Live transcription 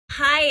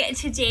Hi,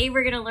 today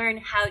we're going to learn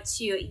how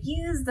to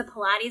use the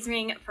Pilates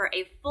ring for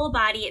a full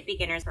body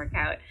beginner's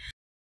workout.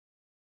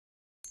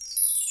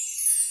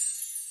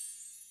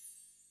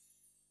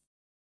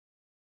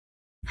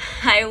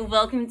 Hi,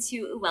 welcome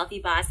to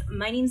Wealthy Boss.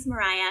 My name's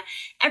Mariah.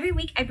 Every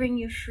week I bring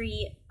you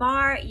free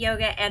barre,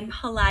 yoga, and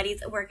Pilates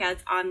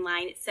workouts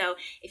online. So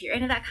if you're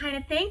into that kind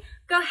of thing,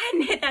 go ahead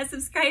and hit that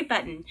subscribe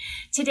button.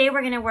 Today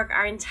we're going to work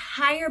our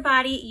entire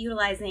body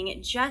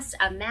utilizing just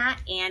a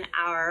mat and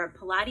our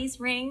Pilates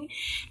ring.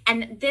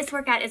 And this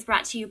workout is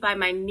brought to you by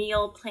my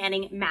meal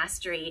planning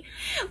mastery,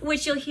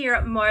 which you'll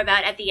hear more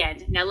about at the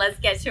end. Now let's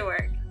get to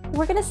work.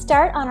 We're going to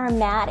start on our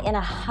mat in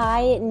a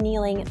high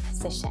kneeling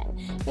position.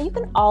 Now you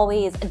can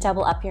always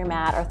double up your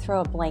mat or throw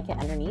a blanket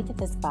underneath if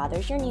this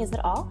bothers your knees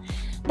at all.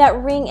 That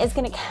ring is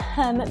going to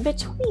come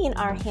between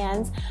our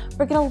hands.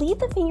 We're going to leave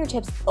the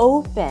fingertips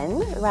open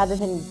rather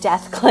than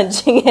death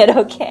clenching it,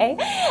 okay?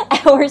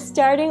 And we're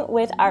starting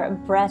with our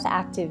breath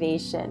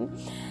activation.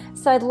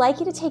 So I'd like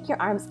you to take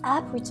your arms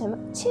up, reach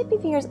them, tip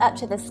your fingers up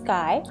to the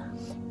sky,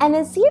 and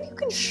then see if you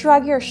can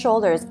shrug your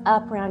shoulders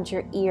up around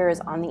your ears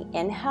on the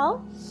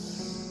inhale.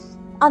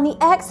 On the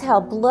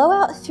exhale, blow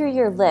out through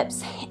your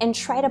lips and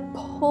try to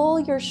pull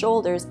your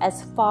shoulders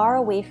as far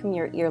away from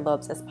your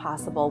earlobes as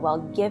possible while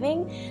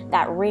giving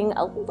that ring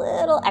a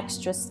little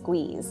extra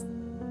squeeze.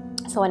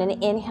 So on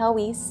an inhale,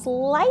 we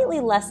slightly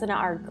lessen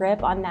our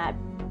grip on that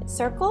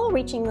circle,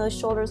 reaching those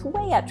shoulders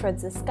way up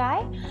towards the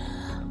sky.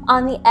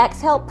 On the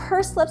exhale,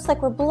 purse lips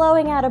like we're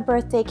blowing out a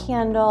birthday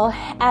candle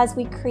as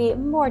we create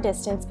more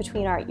distance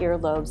between our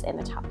earlobes and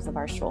the tops of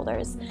our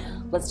shoulders.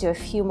 Let's do a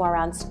few more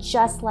rounds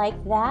just like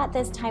that,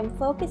 this time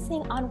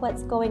focusing on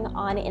what's going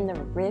on in the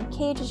rib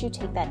cage as you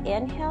take that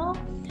inhale.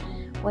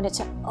 Want it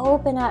to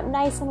open up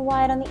nice and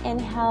wide on the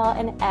inhale,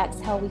 and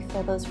exhale, we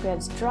feel those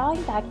ribs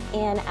drawing back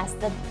in as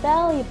the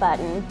belly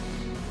button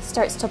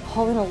starts to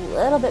pull in a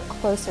little bit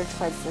closer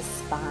towards the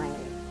spine.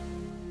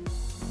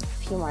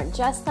 More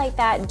just like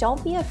that.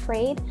 Don't be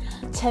afraid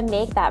to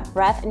make that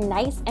breath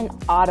nice and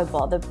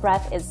audible. The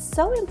breath is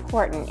so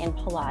important in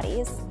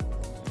Pilates.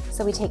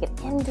 So we take it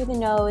in through the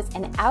nose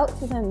and out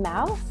through the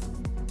mouth.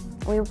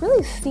 We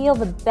really feel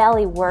the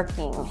belly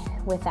working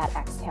with that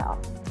exhale.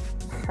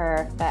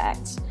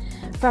 Perfect.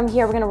 From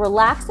here, we're going to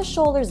relax the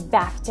shoulders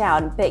back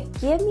down, but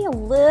give me a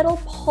little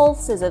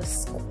pulses of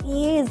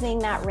squeezing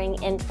that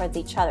ring in towards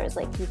each other. It's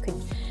like you could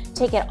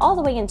take it all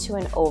the way into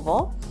an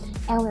oval.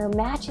 And we're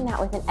matching that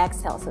with an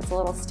exhale. So it's a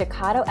little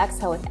staccato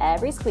exhale with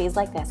every squeeze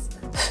like this.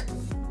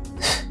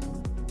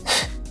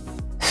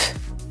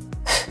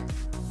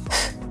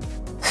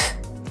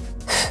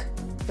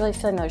 Really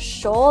feeling those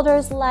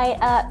shoulders light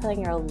up,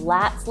 feeling your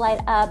lats light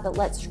up, but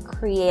let's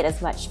create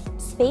as much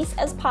space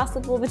as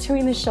possible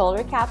between the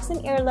shoulder caps and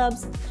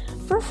earlobes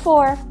for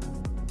 4,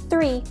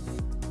 3,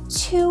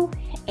 2,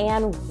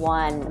 and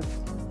 1.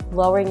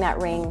 Lowering that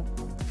ring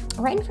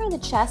right in front of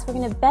the chest. We're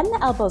going to bend the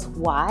elbows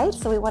wide,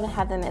 so we want to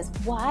have them as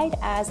wide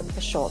as the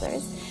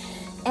shoulders.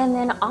 And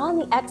then on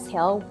the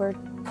exhale, we're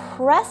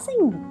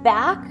pressing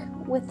back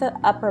with the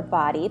upper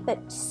body,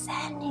 but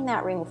sending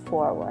that ring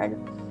forward.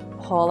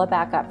 Pull it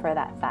back up for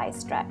that thigh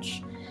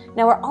stretch.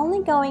 Now we're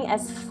only going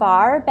as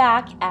far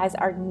back as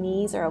our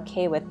knees are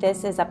okay with.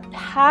 This is a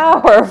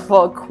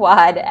powerful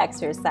quad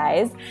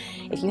exercise.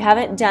 If you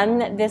haven't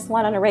done this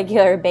one on a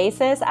regular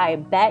basis, I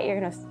bet you're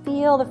gonna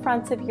feel the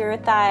fronts of your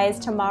thighs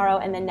tomorrow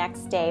and the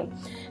next day.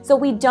 So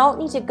we don't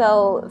need to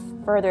go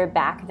further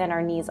back than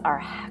our knees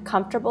are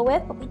comfortable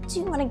with, but we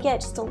do wanna get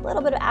just a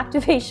little bit of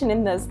activation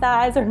in those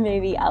thighs, or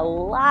maybe a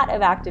lot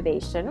of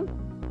activation.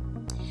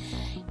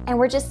 And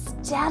we're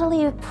just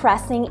steadily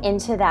pressing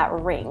into that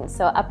ring.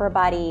 So upper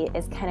body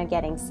is kind of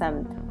getting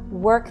some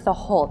work the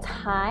whole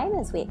time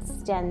as we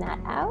extend that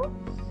out.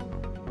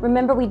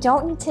 Remember, we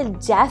don't need to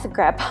death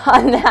grip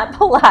on that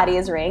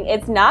Pilates ring.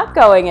 It's not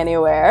going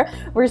anywhere.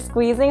 We're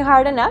squeezing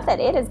hard enough that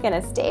it is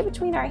gonna stay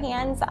between our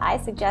hands. I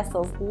suggest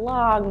those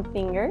long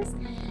fingers.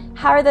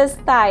 How are those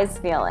thighs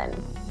feeling?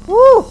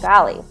 Woo,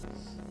 golly.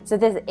 So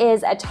this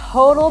is a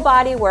total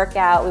body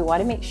workout. We want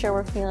to make sure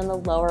we're feeling the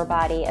lower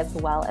body as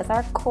well as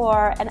our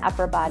core and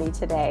upper body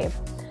today.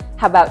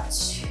 How about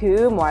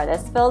 2 more?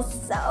 This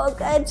feels so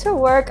good to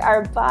work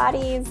our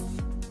bodies.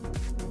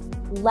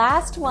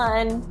 Last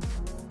one.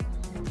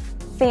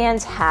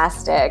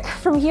 Fantastic.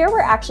 From here, we're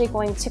actually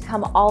going to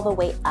come all the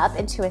way up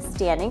into a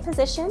standing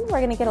position.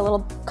 We're going to get a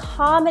little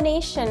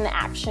combination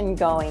action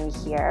going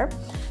here.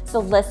 So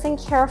listen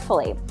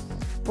carefully.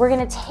 We're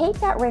going to take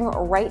that ring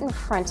right in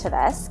front of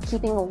us,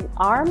 keeping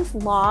arms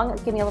long,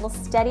 giving a little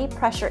steady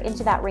pressure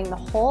into that ring the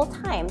whole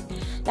time.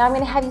 Now I'm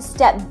going to have you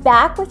step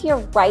back with your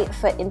right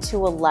foot into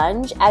a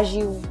lunge as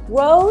you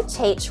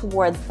rotate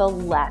towards the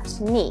left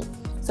knee.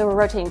 So we're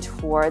rotating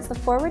towards the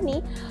forward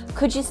knee.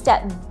 Could you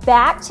step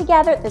back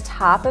together at the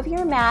top of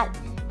your mat?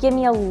 Give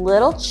me a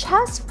little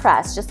chest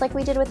press, just like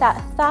we did with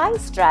that thigh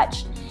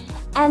stretch.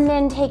 And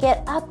then take it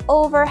up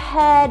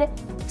overhead,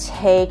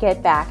 take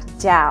it back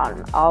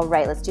down. All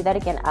right, let's do that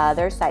again.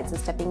 Other side. So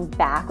stepping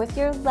back with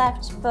your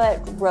left foot,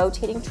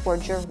 rotating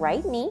towards your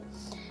right knee.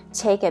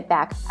 Take it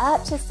back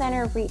up to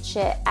center, reach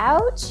it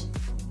out.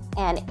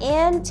 and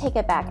in, take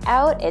it back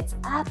out, it's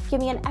up. Give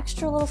me an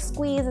extra little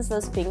squeeze as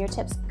those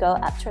fingertips go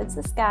up towards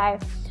the sky,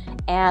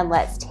 and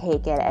let's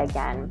take it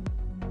again.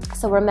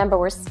 So remember,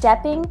 we're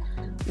stepping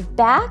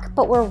back,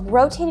 but we're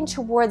rotating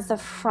towards the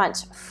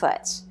front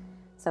foot.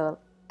 So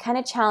kind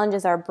of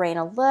challenges our brain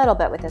a little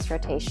bit with this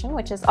rotation,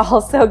 which is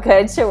also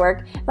good to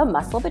work the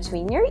muscle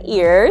between your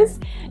ears,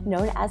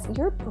 known as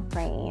your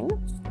brain.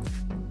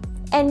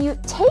 And you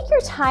take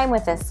your time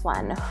with this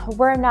one.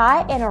 We're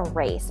not in a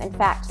race. In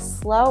fact,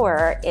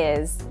 slower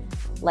is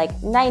like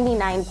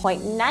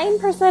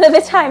 99.9% of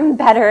the time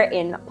better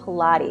in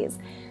Pilates.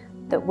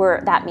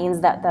 That means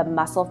that the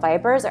muscle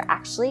fibers are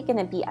actually going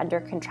to be under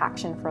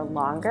contraction for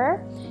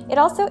longer. It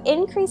also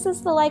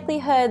increases the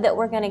likelihood that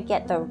we're going to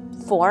get the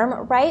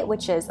form right,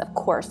 which is, of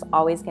course,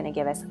 always going to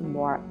give us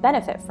more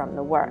benefit from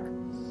the work.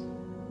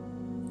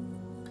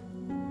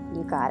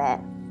 You got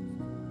it.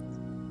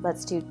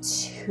 Let's do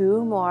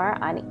 2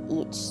 more on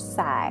each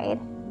side.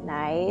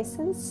 Nice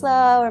and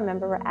slow.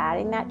 Remember, we're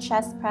adding that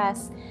chest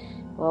press.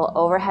 A little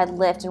overhead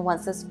lift, and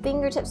once those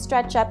fingertips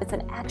stretch up, it's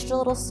an extra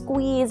little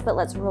squeeze, but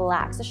let's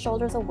relax the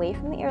shoulders away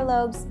from the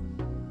earlobes.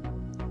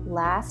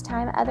 Last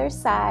time, other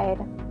side.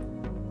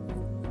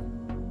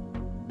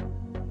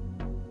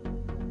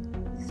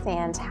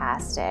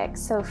 Fantastic.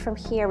 So from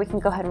here, we can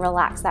go ahead and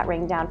relax that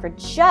ring down for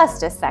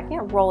just a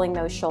second, rolling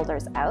those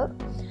shoulders out.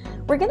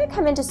 We're gonna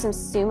come into some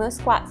sumo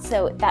squats,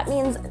 so that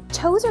means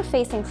toes are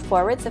facing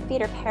forward, so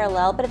feet are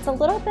parallel, but it's a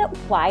little bit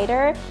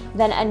wider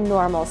than a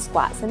normal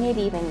squat, so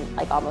maybe even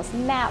like almost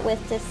mat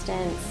width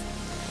distance.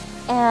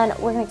 And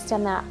we're gonna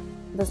extend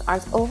those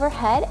arms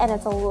overhead, and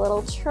it's a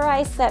little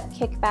tricep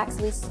kickback,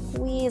 so we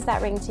squeeze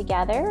that ring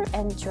together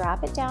and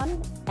drop it down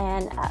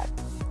and up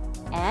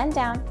and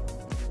down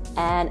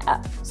and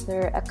up. So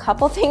there are a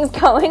couple things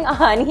going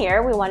on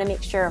here. We wanna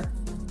make sure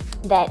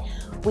that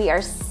we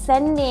are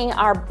sending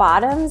our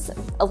bottoms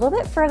a little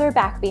bit further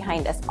back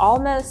behind us,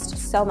 almost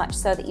so much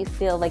so that you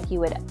feel like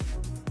you would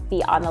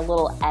be on the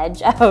little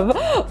edge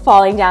of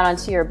falling down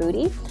onto your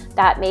booty.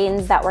 That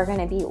means that we're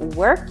gonna be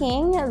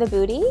working the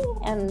booty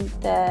and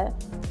the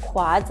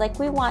quads like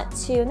we want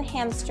to, and the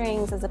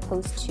hamstrings, as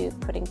opposed to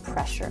putting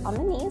pressure on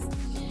the knees.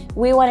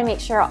 We wanna make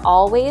sure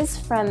always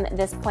from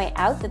this point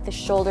out that the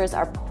shoulders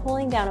are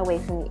pulling down away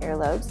from the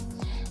earlobes.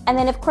 And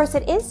then, of course,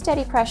 it is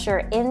steady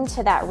pressure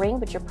into that ring,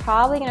 but you're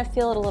probably going to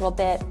feel it a little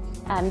bit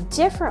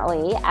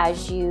differently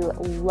as you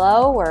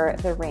lower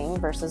the ring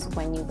versus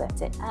when you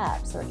lift it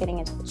up. So we're getting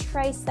into the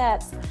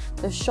triceps.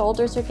 The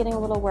shoulders are getting a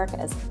little work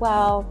as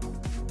well.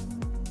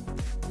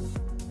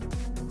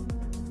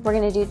 We're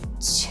going to do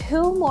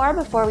 2 more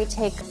before we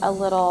take a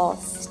little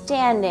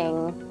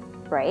standing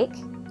break.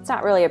 It's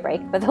not really a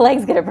break, but the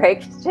legs get a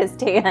break, just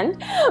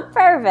stand.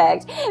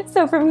 Perfect.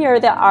 So from here,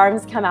 the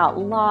arms come out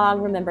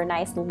long. Remember,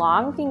 nice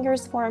long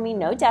fingers forming,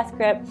 no death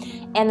grip.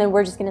 And then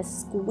we're just gonna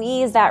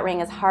squeeze that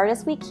ring as hard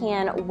as we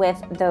can with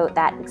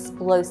that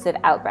explosive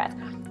out breath.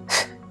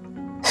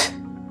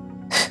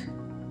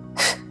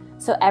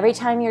 So every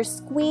time you're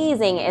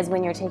squeezing is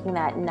when you're taking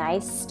that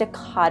nice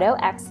staccato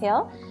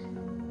exhale,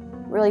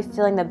 really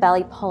feeling the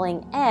belly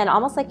pulling in,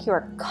 almost like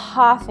you're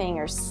coughing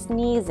or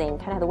sneezing,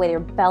 kind of the way your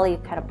belly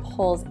kind of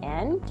pulls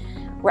in.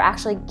 We're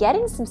actually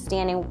getting some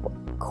standing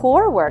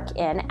core work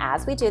in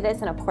as we do this,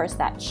 and of course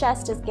that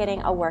chest is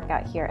getting a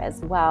workout here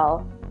as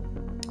well.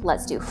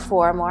 Let's do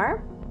 4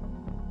 more.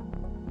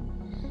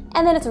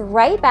 And then it's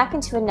right back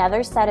into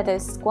another set of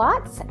those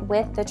squats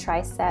with the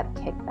tricep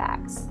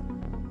kickbacks.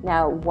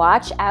 Now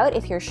watch out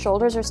if your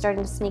shoulders are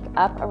starting to sneak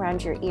up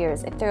around your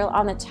ears. If they're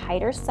on the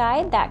tighter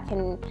side, that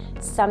can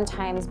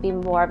sometimes be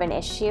more of an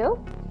issue.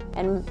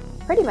 And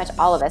pretty much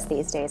all of us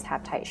these days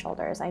have tight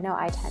shoulders. I know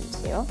I tend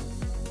to.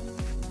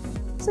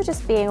 So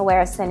just being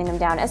aware of sending them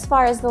down as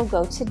far as they'll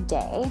go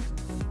today.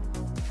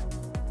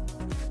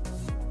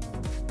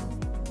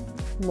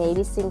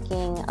 Maybe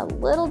sinking a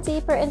little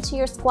deeper into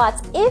your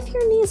squats if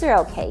your knees are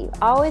okay. You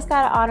always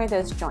gotta honor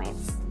those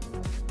joints.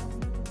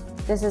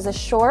 This is a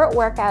short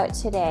workout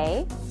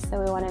today,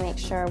 so we want to make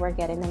sure we're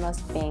getting the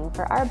most bang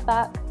for our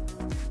buck.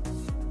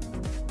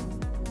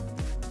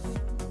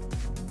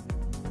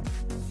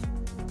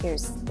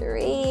 Here's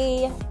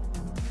 3,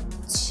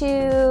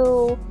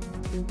 2,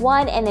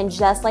 1, and then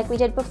just like we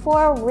did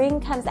before, ring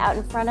comes out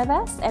in front of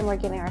us, and we're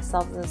giving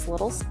ourselves those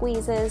little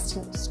squeezes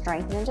to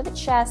strengthen into the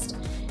chest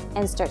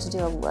and start to do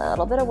a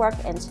little bit of work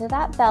into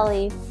that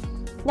belly.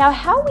 Now,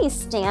 how we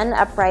stand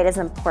upright is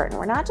important.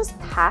 We're not just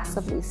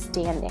passively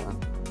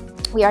standing.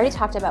 We already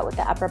talked about what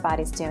the upper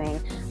body's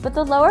doing, but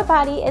the lower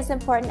body is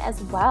important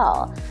as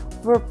well.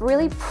 We're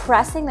really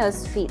pressing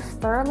those feet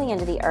firmly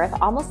into the earth,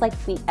 almost like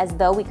as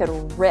though we could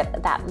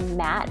rip that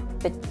mat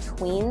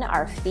between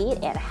our feet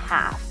in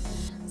half.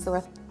 So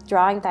we're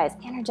drawing thighs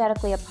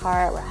energetically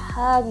apart. We're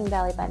hugging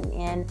belly button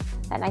in.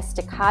 That nice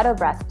staccato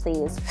breath,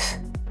 please.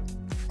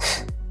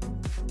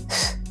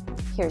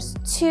 Here's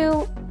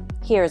 2,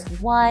 here's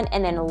 1,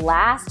 and then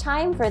last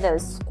time for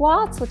those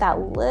squats with that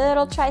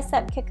little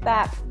tricep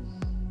kickback.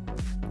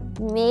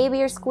 Maybe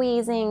you're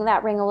squeezing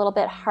that ring a little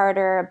bit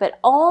harder, but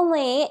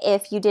only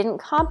if you didn't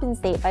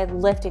compensate by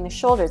lifting the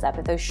shoulders up.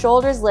 If those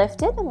shoulders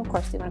lifted, then of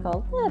course you want to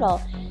go a little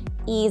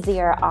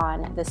easier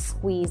on the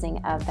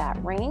squeezing of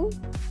that ring.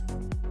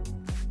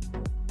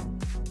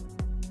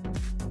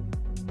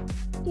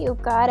 You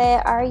got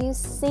it. Are you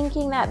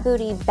sinking that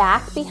booty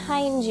back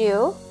behind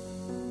you?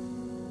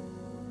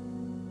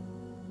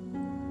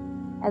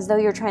 As though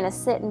you're trying to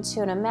sit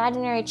into an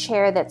imaginary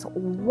chair that's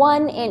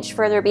 1 inch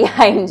further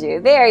behind you.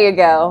 There you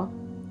go.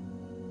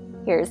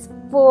 Here's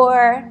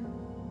 4,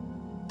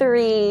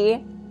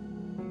 3,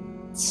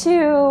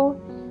 2,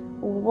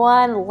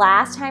 1.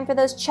 Last time for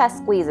those chest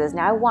squeezes.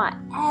 Now I want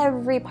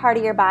every part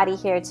of your body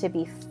here to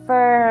be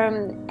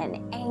firm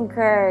and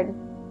anchored.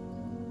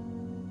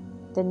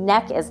 The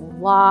neck is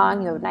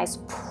long. You have a nice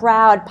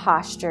proud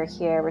posture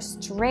here. We're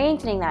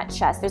strengthening that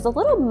chest. There's a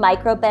little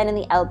micro bend in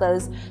the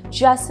elbows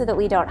just so that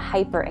we don't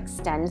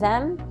hyperextend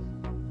them.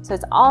 So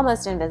it's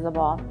almost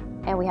invisible.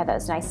 And we have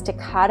those nice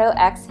staccato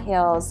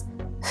exhales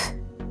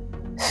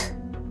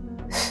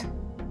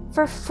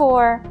for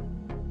 4,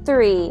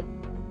 3,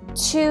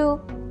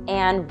 2,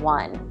 and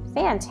 1.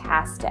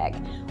 Fantastic.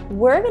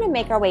 We're going to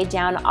make our way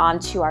down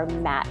onto our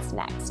mats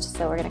next.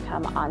 So we're going to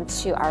come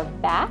onto our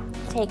back.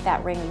 Take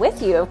that ring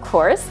with you, of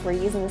course. We're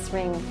using this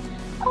ring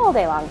all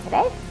day long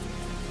today.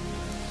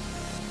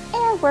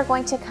 And we're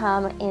going to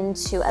come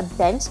into a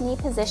bent knee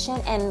position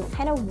and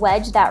kind of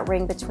wedge that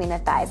ring between the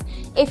thighs.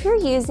 If you're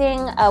using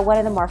one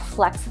of the more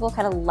flexible,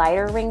 kind of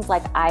lighter rings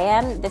like I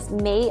am, this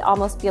may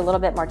almost be a little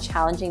bit more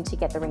challenging to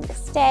get the ring to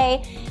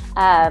stay.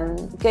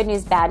 Good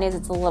news, bad news,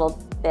 it's a little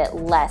bit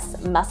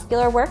less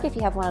muscular work if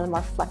you have one of the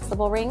more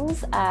flexible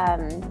rings,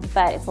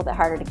 but it's a little bit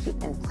harder to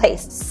keep in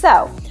place.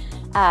 So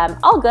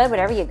all good,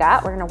 whatever you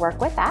got, we're gonna work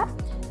with that.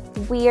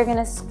 We are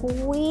gonna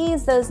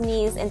squeeze those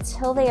knees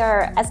until they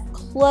are as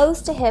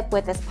close to hip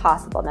width as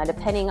possible. Now,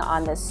 depending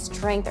on the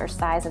strength or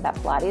size of that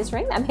Pilates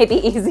ring, that may be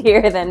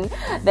easier than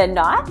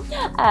not,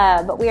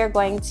 but we are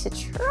going to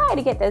try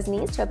to get those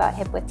knees to about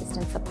hip width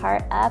distance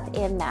apart up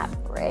in that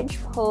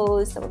bridge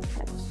pose. So we're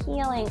kind of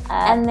healing up.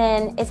 And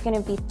then it's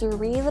gonna be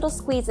 3 little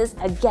squeezes,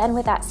 again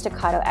with that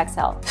staccato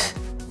exhale.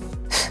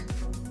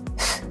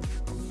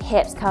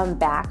 Hips come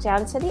back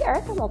down to the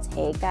earth, and we'll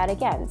take that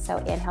again. So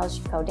inhale as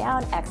you go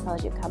down, exhale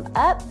as you come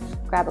up,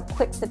 grab a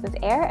quick sip of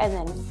air, and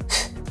then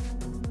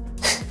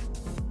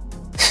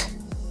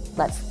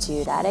let's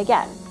do that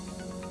again.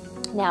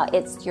 Now,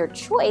 it's your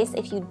choice.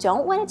 If you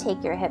don't want to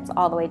take your hips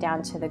all the way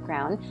down to the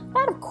ground,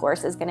 that of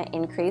course is going to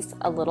increase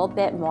a little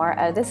bit more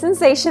of the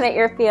sensation that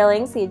you're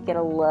feeling, so you'd get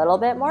a little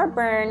bit more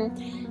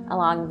burn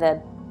along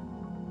the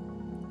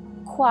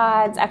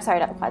quads, I'm sorry,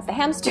 not the quads, the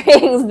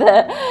hamstrings,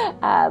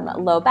 the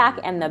low back,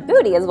 and the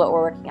booty is what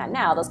we're working on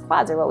now. Those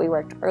quads are what we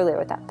worked earlier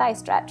with that thigh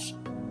stretch.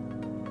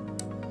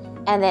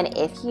 And then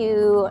if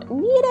you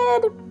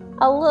needed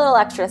a little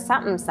extra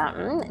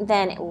something,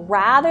 then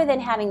rather than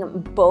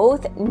having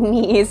both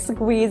knees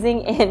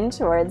squeezing in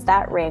towards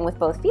that ring with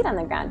both feet on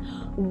the ground,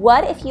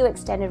 what if you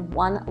extended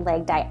one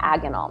leg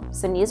diagonal?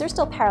 So knees are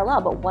still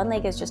parallel, but one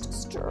leg is just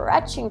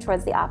stretching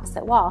towards the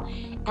opposite wall,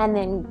 and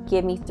then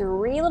give me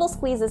 3 little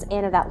squeezes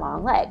into that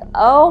long leg.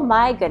 Oh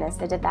my goodness,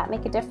 so did that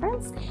make a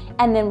difference?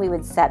 And then we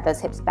would set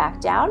those hips back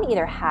down,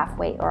 either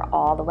halfway or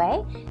all the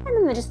way,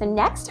 and then just the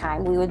next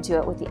time we would do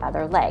it with the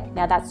other leg.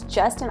 Now that's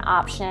just an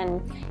option.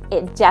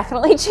 It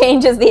definitely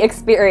changes the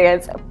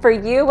experience for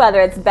you,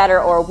 whether it's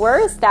better or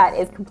worse. That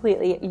is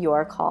completely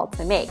your call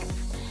to make.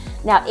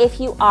 Now, if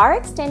you are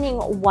extending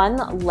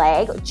one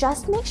leg,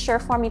 just make sure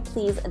for me,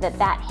 please, that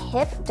that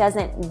hip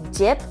doesn't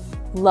dip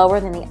lower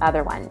than the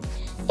other one.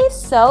 If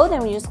so,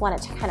 then we just want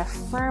it to kind of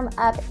firm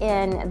up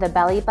in the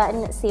belly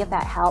button, see if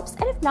that helps.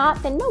 And if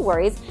not, then no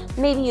worries.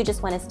 Maybe you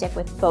just want to stick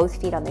with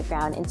both feet on the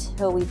ground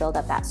until we build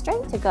up that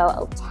strength to go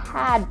a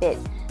tad bit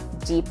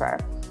deeper.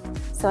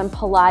 So in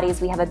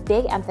Pilates, we have a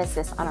big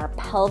emphasis on our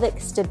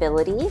pelvic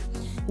stability,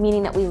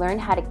 meaning that we learn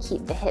how to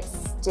keep the hips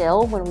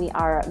still when we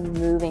are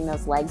moving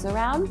those legs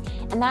around.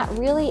 And that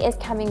really is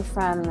coming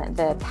from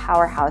the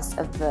powerhouse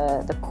of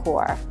the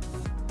core.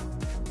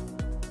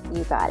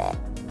 You got it.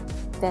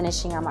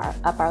 Finishing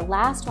up our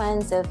last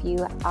one. So if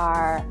you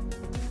are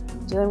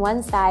doing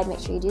one side, make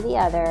sure you do the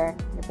other.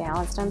 You're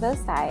balanced on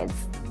both sides.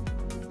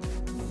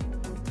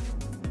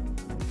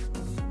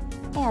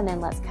 And then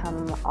let's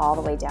come all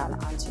the way down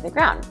onto the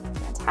ground.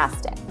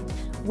 Fantastic.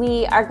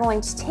 We are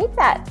going to take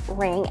that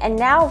ring, and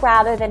now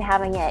rather than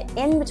having it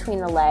in between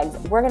the legs,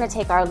 we're going to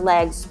take our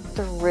legs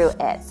through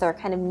it. So we're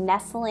kind of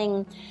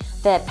nestling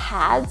the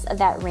pads of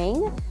that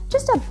ring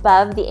just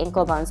above the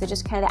ankle bone, so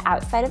just kind of the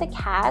outside of the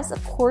calves.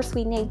 Of course,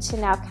 we need to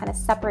now kind of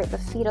separate the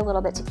feet a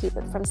little bit to keep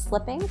it from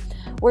slipping.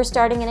 We're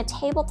starting in a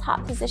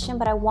tabletop position,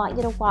 but I want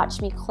you to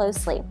watch me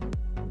closely.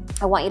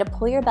 I want you to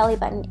pull your belly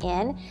button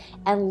in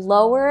and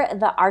lower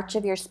the arch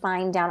of your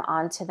spine down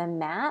onto the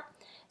mat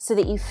so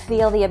that you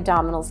feel the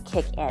abdominals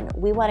kick in.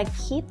 We want to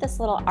keep this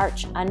little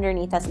arch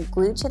underneath us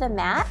glued to the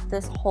mat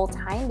this whole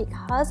time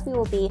because we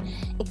will be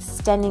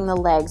extending the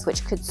legs,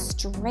 which could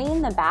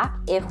strain the back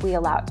if we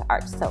allow it to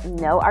arch. So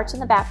no arch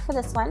in the back for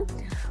this one.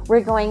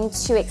 We're going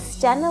to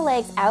extend the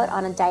legs out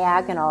on a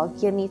diagonal.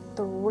 Give me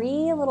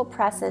 3 little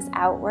presses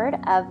outward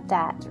of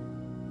that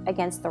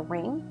against the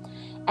ring,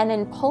 and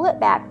then pull it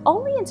back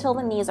only until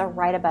the knees are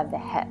right above the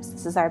hips.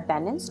 This is our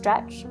bend and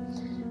stretch.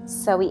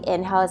 So we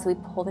inhale as we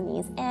pull the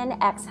knees in,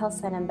 exhale,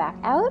 send them back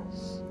out.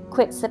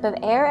 Quick sip of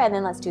air, and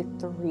then let's do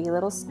 3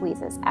 little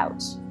squeezes.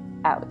 Out,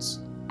 out,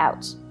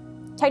 out.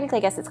 Technically,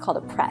 I guess it's called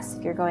a press.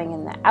 If you're going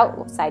in the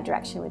outside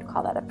direction, we'd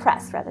call that a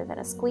press rather than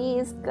a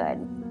squeeze.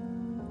 Good.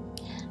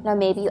 Now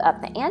maybe you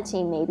up the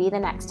ante. Maybe the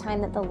next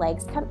time that the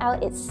legs come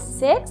out, it's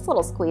 6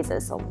 little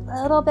squeezes, a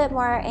little bit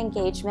more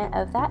engagement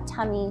of that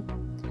tummy.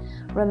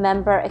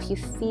 Remember, if you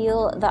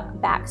feel the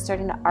back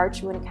starting to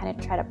arch, you want to kind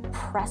of try to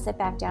press it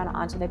back down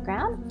onto the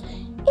ground.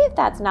 If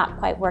that's not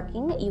quite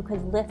working, you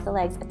could lift the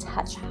legs a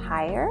touch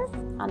higher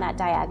on that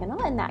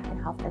diagonal, and that can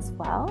help as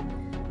well.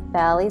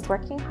 Belly's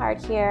working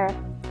hard here.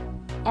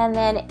 And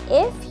then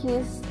if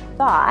you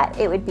thought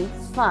it would be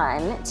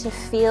fun to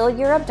feel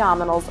your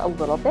abdominals a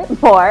little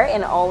bit more,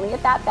 and only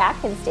if that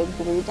back can stay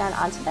glued down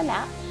onto the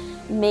mat,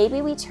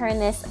 maybe we turn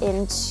this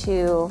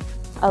into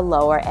a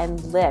lower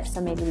and lift. So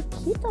maybe we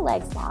keep the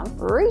legs long,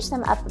 reach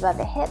them up above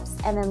the hips,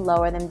 and then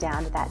lower them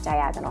down to that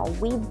diagonal.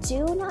 We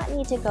do not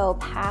need to go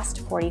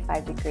past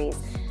 45 degrees.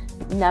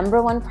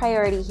 Number one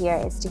priority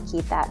here is to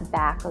keep that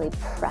back really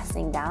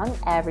pressing down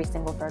every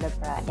single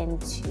vertebra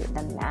into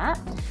the mat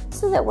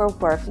so that we're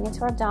working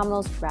into our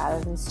abdominals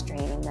rather than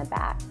straining the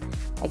back.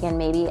 Again,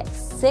 maybe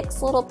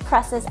 6 little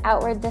presses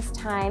outward this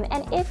time.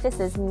 And if this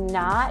is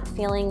not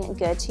feeling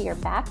good to your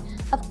back,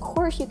 of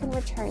course you can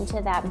return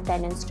to that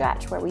bend and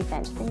stretch where we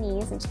bend the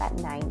knees into that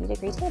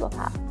 90-degree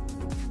tabletop.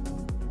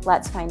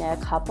 Let's find a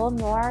couple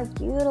more,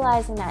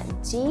 utilizing that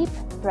deep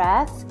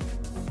breath,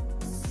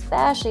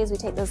 especially as we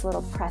take those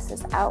little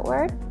presses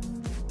outward.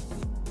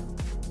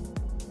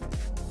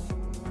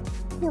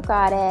 You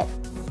got it.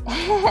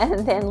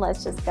 And then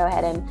let's just go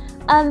ahead and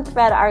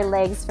unthread our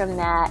legs from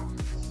that.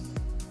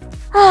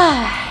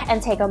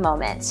 And take a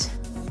moment.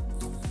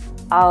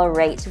 All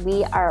right,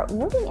 we are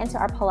moving into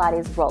our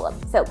Pilates roll-up.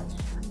 So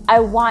I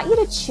want you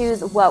to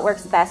choose what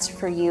works best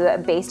for you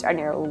based on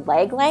your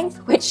leg length,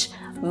 which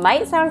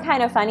might sound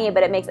kind of funny,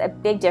 but it makes a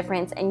big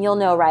difference, and you'll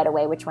know right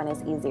away which one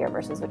is easier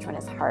versus which one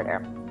is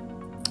harder.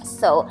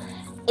 So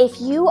if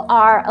you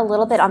are a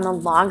little bit on the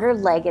longer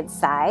legged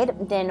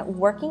side, then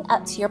working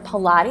up to your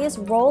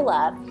Pilates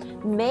roll-up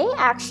may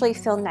actually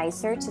feel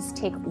nicer to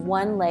take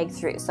one leg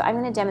through. So I'm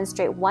going to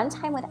demonstrate one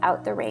time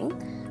without the ring,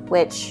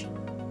 which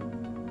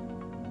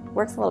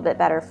works a little bit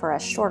better for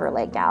us shorter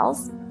leg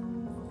gals.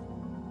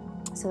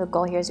 So the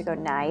goal here is to go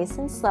nice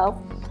and slow,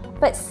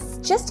 but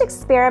just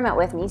experiment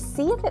with me.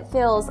 See if it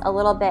feels a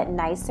little bit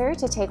nicer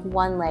to take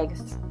one leg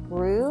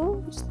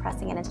through, just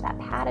pressing it into that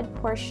padded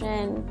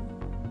portion.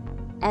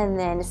 And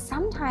then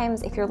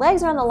sometimes if your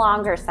legs are on the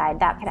longer side,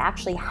 that can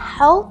actually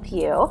help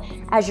you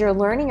as you're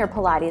learning your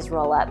Pilates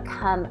roll-up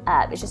come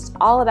up. It's just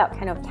all about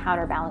kind of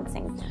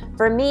counterbalancing.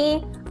 For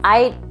me,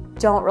 I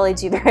don't really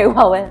do very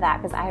well with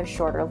that because I have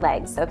shorter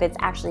legs. So if it's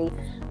actually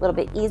a little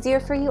bit easier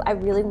for you, I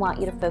really want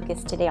you to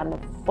focus today on the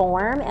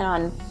form and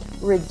on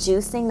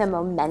reducing the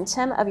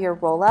momentum of your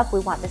roll-up. We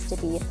want this to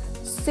be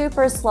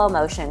super slow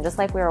motion, just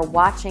like we were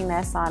watching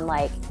this on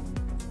like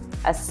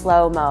a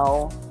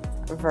slow-mo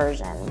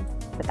version.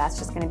 But that's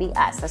just going to be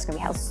us. That's going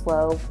to be how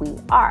slow we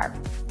are.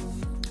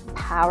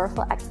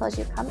 Powerful exhale as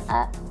you come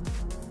up.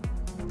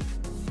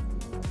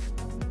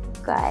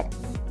 Good.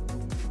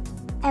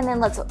 And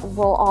then let's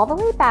roll all the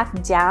way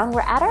back down.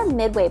 We're at our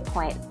midway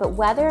point, but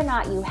whether or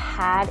not you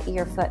had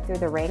your foot through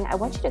the ring, I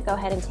want you to go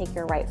ahead and take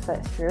your right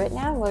foot through it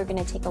now. We're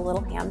going to take a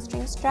little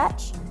hamstring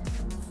stretch.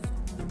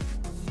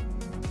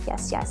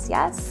 Yes, yes,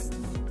 yes.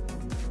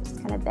 Just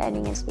kind of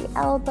bending into the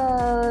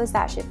elbows.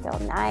 That should feel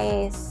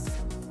nice.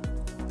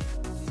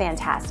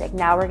 Fantastic.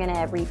 Now we're going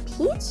to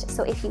repeat.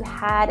 So if you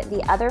had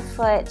the other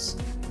foot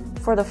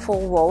for the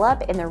full roll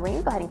up in the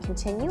ring, go ahead and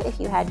continue. If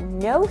you had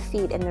no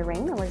feet in the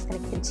ring, then we're just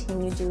going to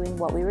continue doing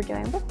what we were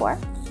doing before.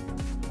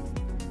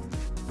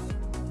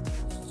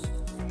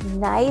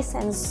 Nice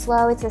and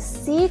slow. It's a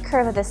C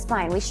curve of the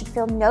spine. We should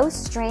feel no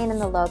strain in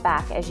the low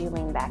back as you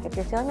lean back. If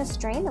you're feeling a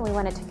strain, then we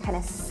want to kind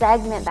of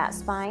segment that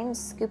spine,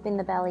 scooping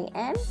the belly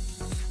in.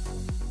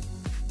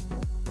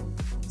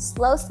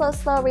 Slow, slow,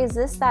 slow.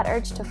 Resist that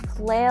urge to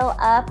flail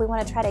up. We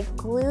want to try to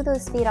glue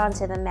those feet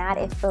onto the mat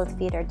if both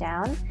feet are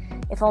down.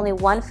 If only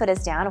one foot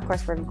is down, of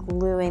course, we're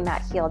gluing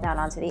that heel down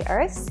onto the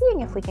earth,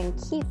 seeing if we can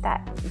keep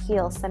that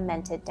heel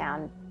cemented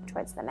down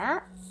towards the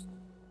mat.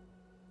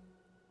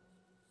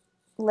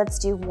 Let's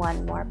do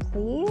one more,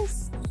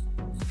 please.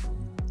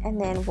 And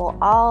then we'll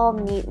all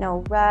meet,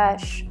 no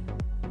rush,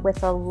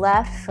 with the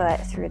left foot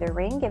through the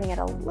ring, giving it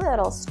a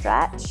little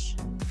stretch.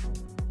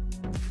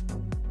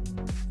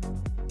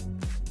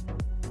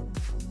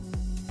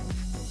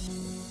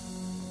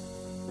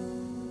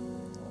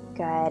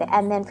 good.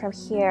 And then from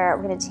here,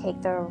 we're going to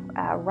take the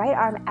right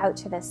arm out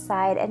to the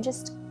side and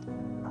just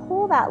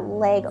pull that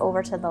leg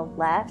over to the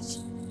left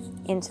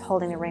into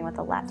holding the ring with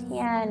the left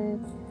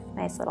hand.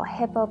 Nice little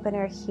hip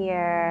opener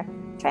here.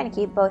 Trying to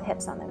keep both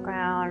hips on the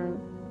ground.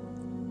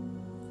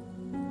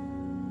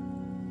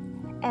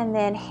 And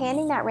then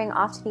handing that ring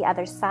off to the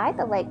other side.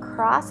 The leg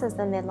crosses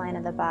the midline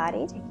of the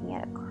body, taking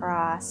it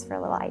across for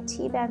a little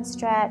IT band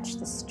stretch.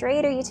 The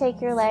straighter you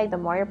take your leg, the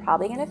more you're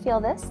probably going to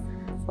feel this.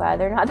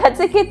 Whether or not that's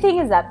a good thing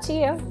is up to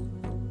you.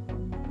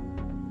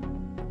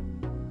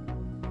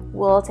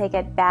 We'll take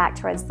it back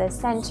towards the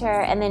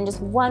center, and then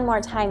just one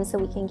more time so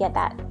we can get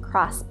that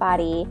cross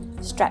body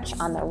stretch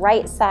on the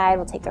right side.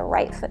 We'll take the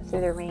right foot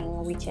through the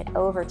ring, reach it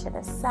over to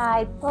the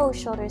side, both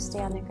shoulders stay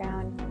on the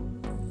ground.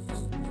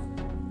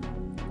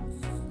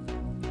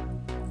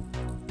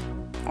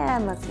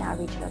 And let's now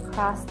reach it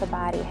across the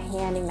body,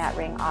 handing that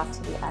ring off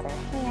to the other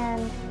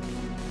hand.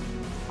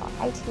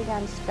 IT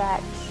down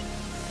stretch.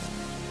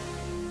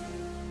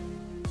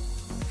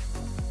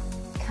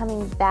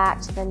 Coming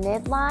back to the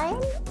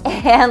midline,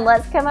 and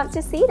let's come up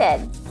to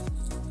seated.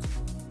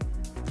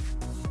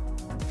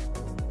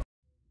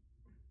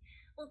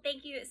 Well,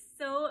 thank you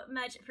so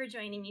much for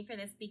joining me for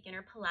this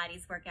beginner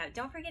Pilates workout.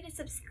 Don't forget to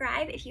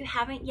subscribe if you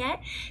haven't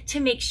yet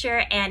to make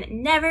sure and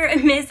never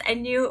miss a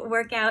new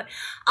workout.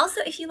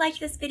 Also, if you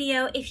liked this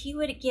video, if you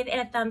would give it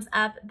a thumbs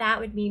up, that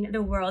would mean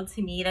the world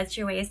to me. That's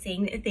your way of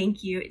saying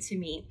thank you to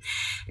me.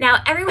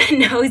 Now, everyone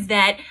knows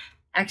that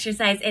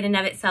exercise in and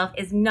of itself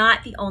is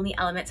not the only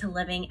element to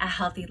living a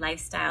healthy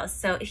lifestyle.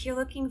 So if you're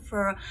looking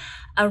for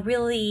a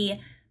really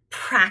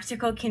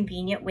practical,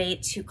 convenient way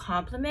to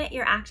complement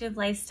your active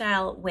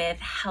lifestyle with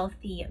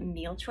healthy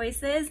meal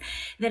choices,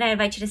 then I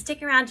invite you to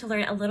stick around to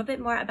learn a little bit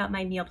more about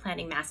my meal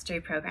planning mastery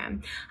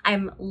program.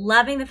 I'm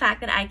loving the fact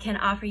that I can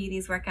offer you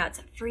these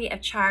workouts free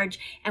of charge.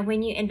 And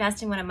when you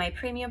invest in one of my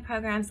premium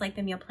programs like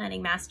the meal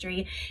planning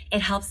mastery,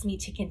 it helps me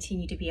to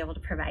continue to be able to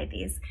provide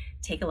these.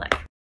 Take a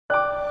look.